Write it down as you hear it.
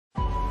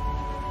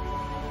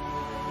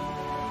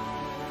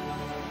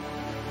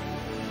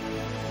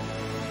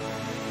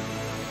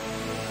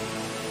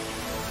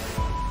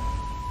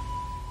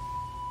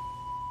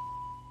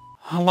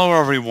Hello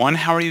everyone,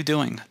 how are you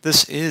doing?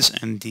 This is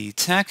MD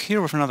Tech here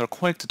with another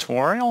quick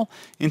tutorial.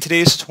 In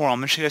today's tutorial, I'm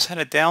going to show you guys how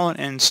to download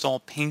and install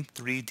Paint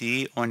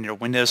 3D on your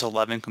Windows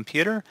 11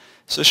 computer.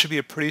 So this should be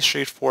a pretty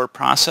straightforward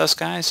process,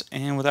 guys,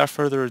 and without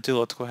further ado,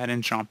 let's go ahead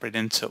and jump right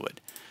into it.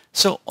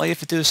 So all you have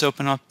to do is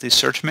open up the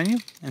search menu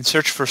and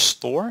search for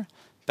Store.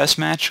 Best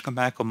match, come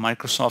back with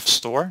Microsoft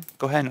Store.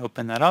 Go ahead and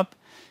open that up.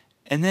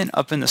 And then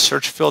up in the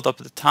search field up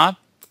at the top,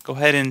 go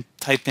ahead and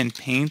type in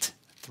Paint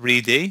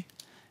 3D.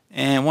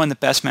 And one of the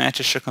best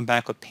matches should come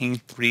back with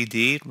Paint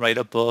 3D right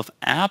above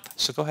App.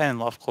 So go ahead and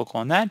left click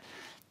on that.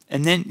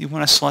 And then you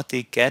want to select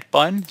the Get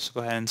button. So go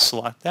ahead and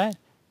select that.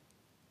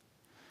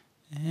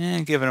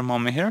 And give it a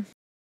moment here.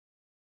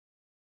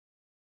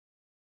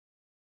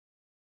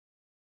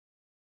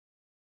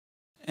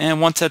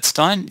 And once that's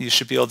done, you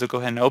should be able to go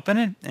ahead and open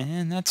it.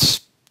 And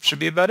that should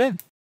be about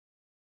it.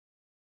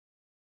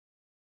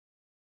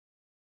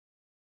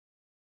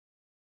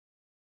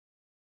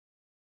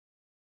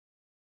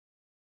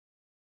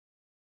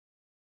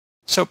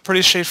 So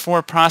pretty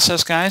straightforward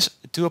process, guys.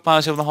 I do hope I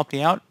was able to help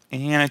you out.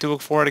 And I do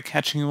look forward to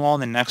catching you all in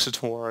the next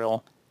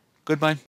tutorial. Goodbye.